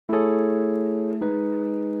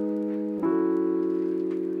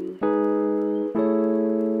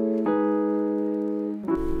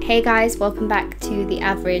Hey guys, welcome back to The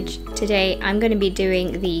Average. Today I'm going to be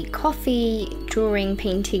doing the coffee drawing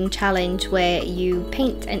painting challenge where you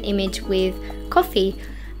paint an image with coffee.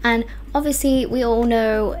 And obviously we all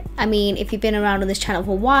know, if you've been around on this channel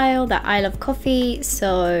for a while, that I love coffee,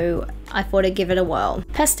 so I thought I'd give it a whirl.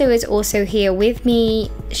 Pesto is also here with me.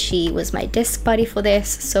 She was my disc buddy for this,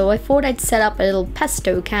 so I thought I'd set up a little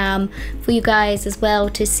Pesto cam for you guys as well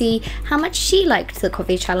to see how much she liked the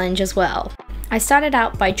coffee challenge as well. I started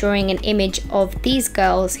out by drawing an image of these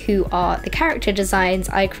girls who are the character designs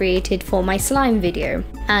I created for my slime video.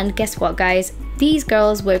 And guess what guys, these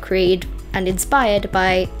girls were created and inspired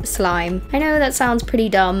by slime. I know that sounds pretty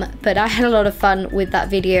dumb, but I had a lot of fun with that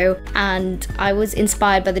video and I was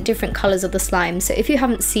inspired by the different colors of the slime. So if you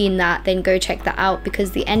haven't seen that, then go check that out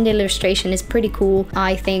because the end illustration is pretty cool,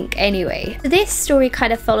 I think anyway. This story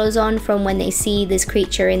kind of follows on from when they see this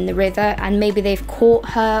creature in the river and maybe they've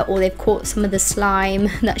caught her or they've caught some of the slime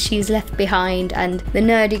that she's left behind, and the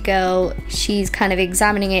nerdy girl, she's kind of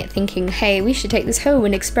examining it thinking, hey, we should take this home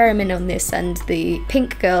and experiment on this, and the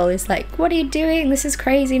pink girl is like, what are you doing? This is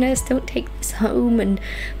craziness, don't take this home.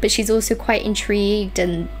 But she's also quite intrigued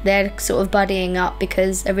and they're sort of buddying up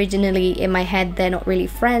because originally in my head they're not really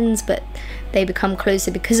friends, but they become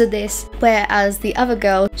closer because of this. Whereas the other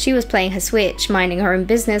girl, she was playing her Switch, minding her own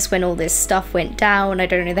business when all this stuff went down. I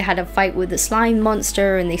don't know, they had a fight with the slime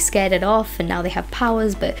monster and they scared it off and now they have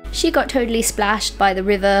powers, but she got totally splashed by the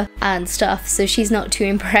river and stuff, so she's not too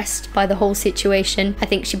impressed by the whole situation. I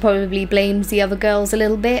think she probably blames the other girls a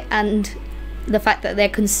little bit and the fact that they're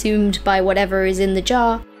consumed by whatever is in the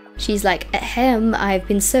jar. She's like, ahem, I've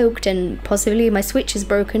been soaked and possibly my Switch is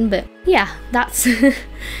broken, but yeah, that's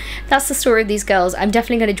that's the story of these girls. I'm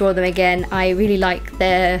definitely going to draw them again. I really like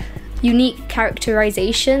their unique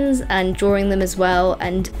characterizations and drawing them as well,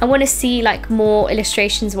 and I want to see like more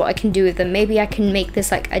illustrations, what I can do with them. Maybe I can make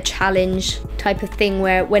this like a challenge type of thing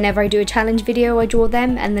where whenever I do a challenge video I draw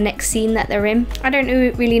them and the next scene that they're in. I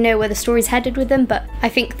don't really know where the story's headed with them, but I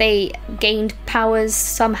think they gained powers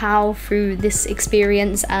somehow through this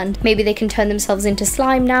experience and maybe they can turn themselves into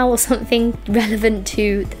slime now or something relevant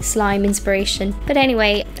to the slime inspiration. But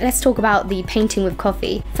anyway, let's talk about the painting with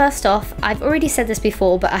coffee. First off, I've already said this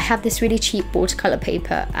before, but I have this really cheap watercolor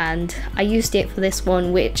paper and I used it for this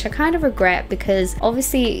one, which I kind of regret because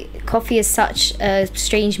obviously coffee is such a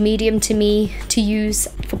strange medium to me to use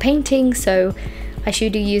for painting, so I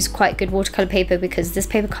should have used quite good watercolor paper because this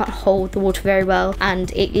paper can't hold the water very well,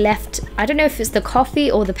 and it left, I don't know if it's the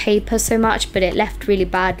coffee or the paper so much, but it left really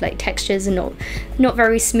bad like textures and not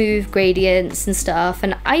very smooth gradients and stuff.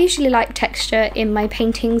 And I usually like texture in my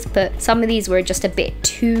paintings, but some of these were just a bit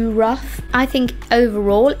too rough. I think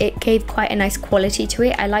overall it gave quite a nice quality to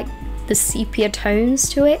it. I like the sepia tones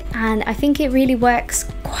to it, and I think it really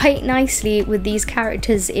works quite nicely with these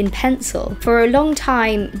characters in pencil. For a long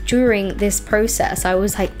time during this process I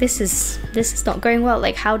was like, this is not going well,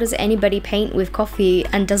 like how does anybody paint with coffee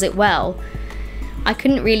and does it well? I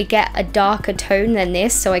couldn't really get a darker tone than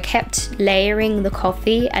this, so I kept layering the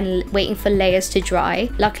coffee and waiting for layers to dry.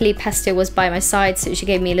 Luckily Pesto was by my side, so she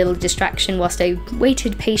gave me a little distraction whilst I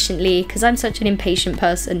waited patiently because I'm such an impatient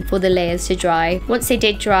person for the layers to dry. Once they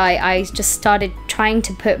did dry, I just started trying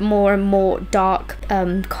to put more and more dark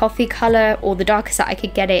coffee color, or the darkest that I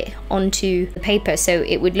could get it, onto the paper so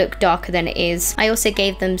it would look darker than it is. I also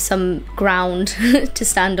gave them some ground to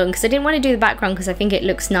stand on because I didn't want to do the background because I think it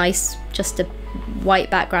looks nice just a white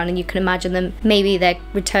background, and you can imagine them, maybe they're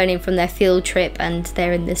returning from their field trip and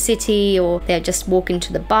they're in the city, or they're just walking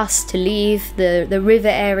to the bus to leave the river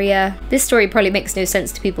area. This story probably makes no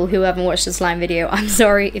sense to people who haven't watched the slime video. I'm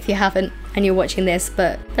sorry if you haven't and you're watching this,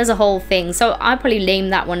 but there's a whole thing. So I'll probably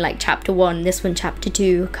name that one like chapter 1, this one chapter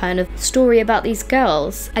 2, kind of story about these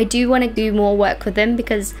girls. I do want to do more work with them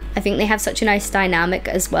because I think they have such a nice dynamic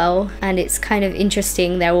as well, and it's kind of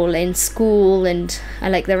interesting. They're all in school and I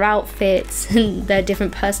like their outfits and their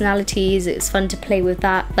different personalities. It's fun to play with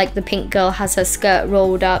that. Like the pink girl has her skirt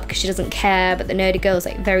rolled up because she doesn't care, but the nerdy girl's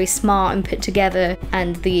like very smart and put together,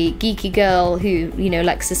 and the geeky girl who, you know,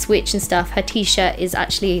 likes to Switch and stuff, her t-shirt is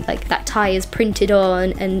actually like that tie is printed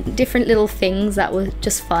on, and different little things that were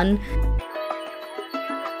just fun.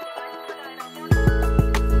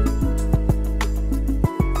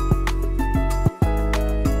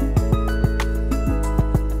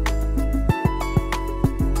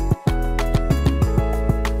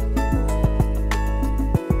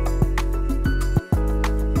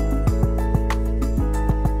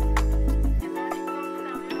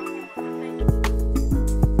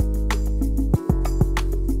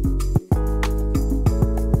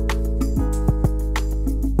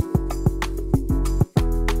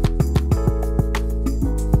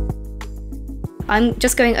 I'm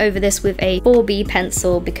just going over this with a 4B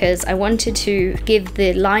pencil because I wanted to give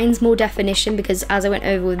the lines more definition, because as I went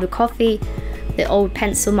over with the coffee, the old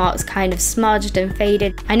pencil marks kind of smudged and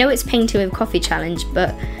faded. I know it's painting with coffee challenge,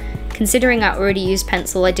 but considering I already used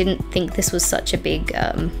pencil, I didn't think this was such a big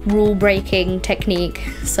rule-breaking technique.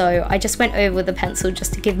 So I just went over with the pencil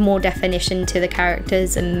just to give more definition to the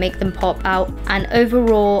characters and make them pop out. And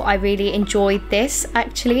overall, I really enjoyed this.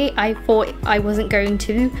 Actually, I thought I wasn't going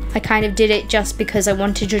to. I kind of did it just because I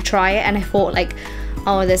wanted to try it, and I thought like,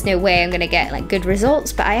 oh, there's no way I'm gonna get like good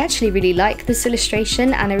results. But I actually really like this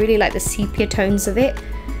illustration, and I really like the sepia tones of it.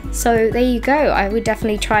 So there you go. I would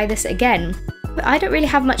definitely try this again. But I don't really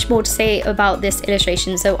have much more to say about this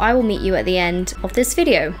illustration, so I will meet you at the end of this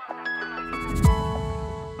video.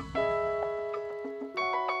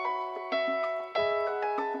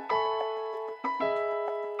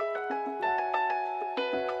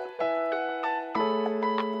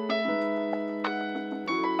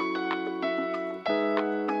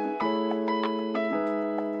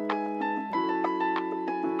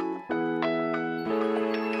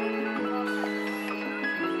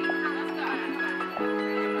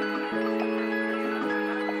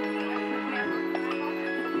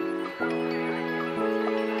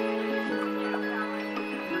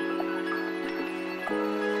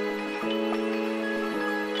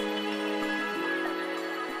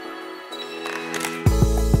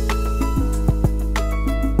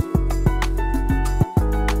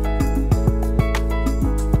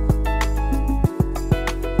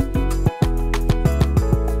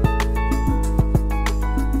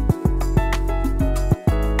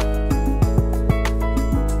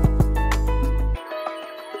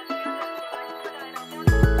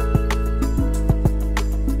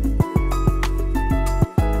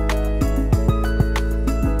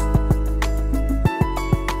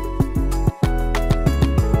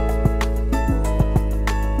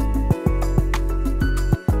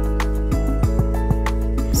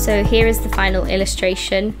 So here is the final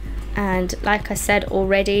illustration, and like I said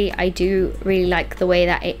already, I do really like the way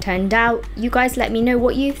that it turned out. You guys let me know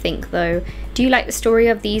what you think though. Do you like the story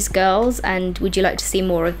of these girls, and would you like to see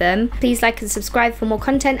more of them? Please like and subscribe for more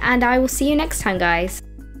content, and I will see you next time, guys.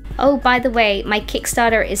 Oh, by the way, my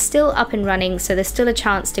Kickstarter is still up and running, so there's still a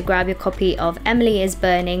chance to grab your copy of Emily is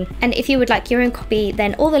Burning. And if you would like your own copy,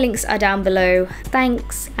 then all the links are down below.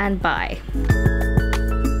 Thanks and bye.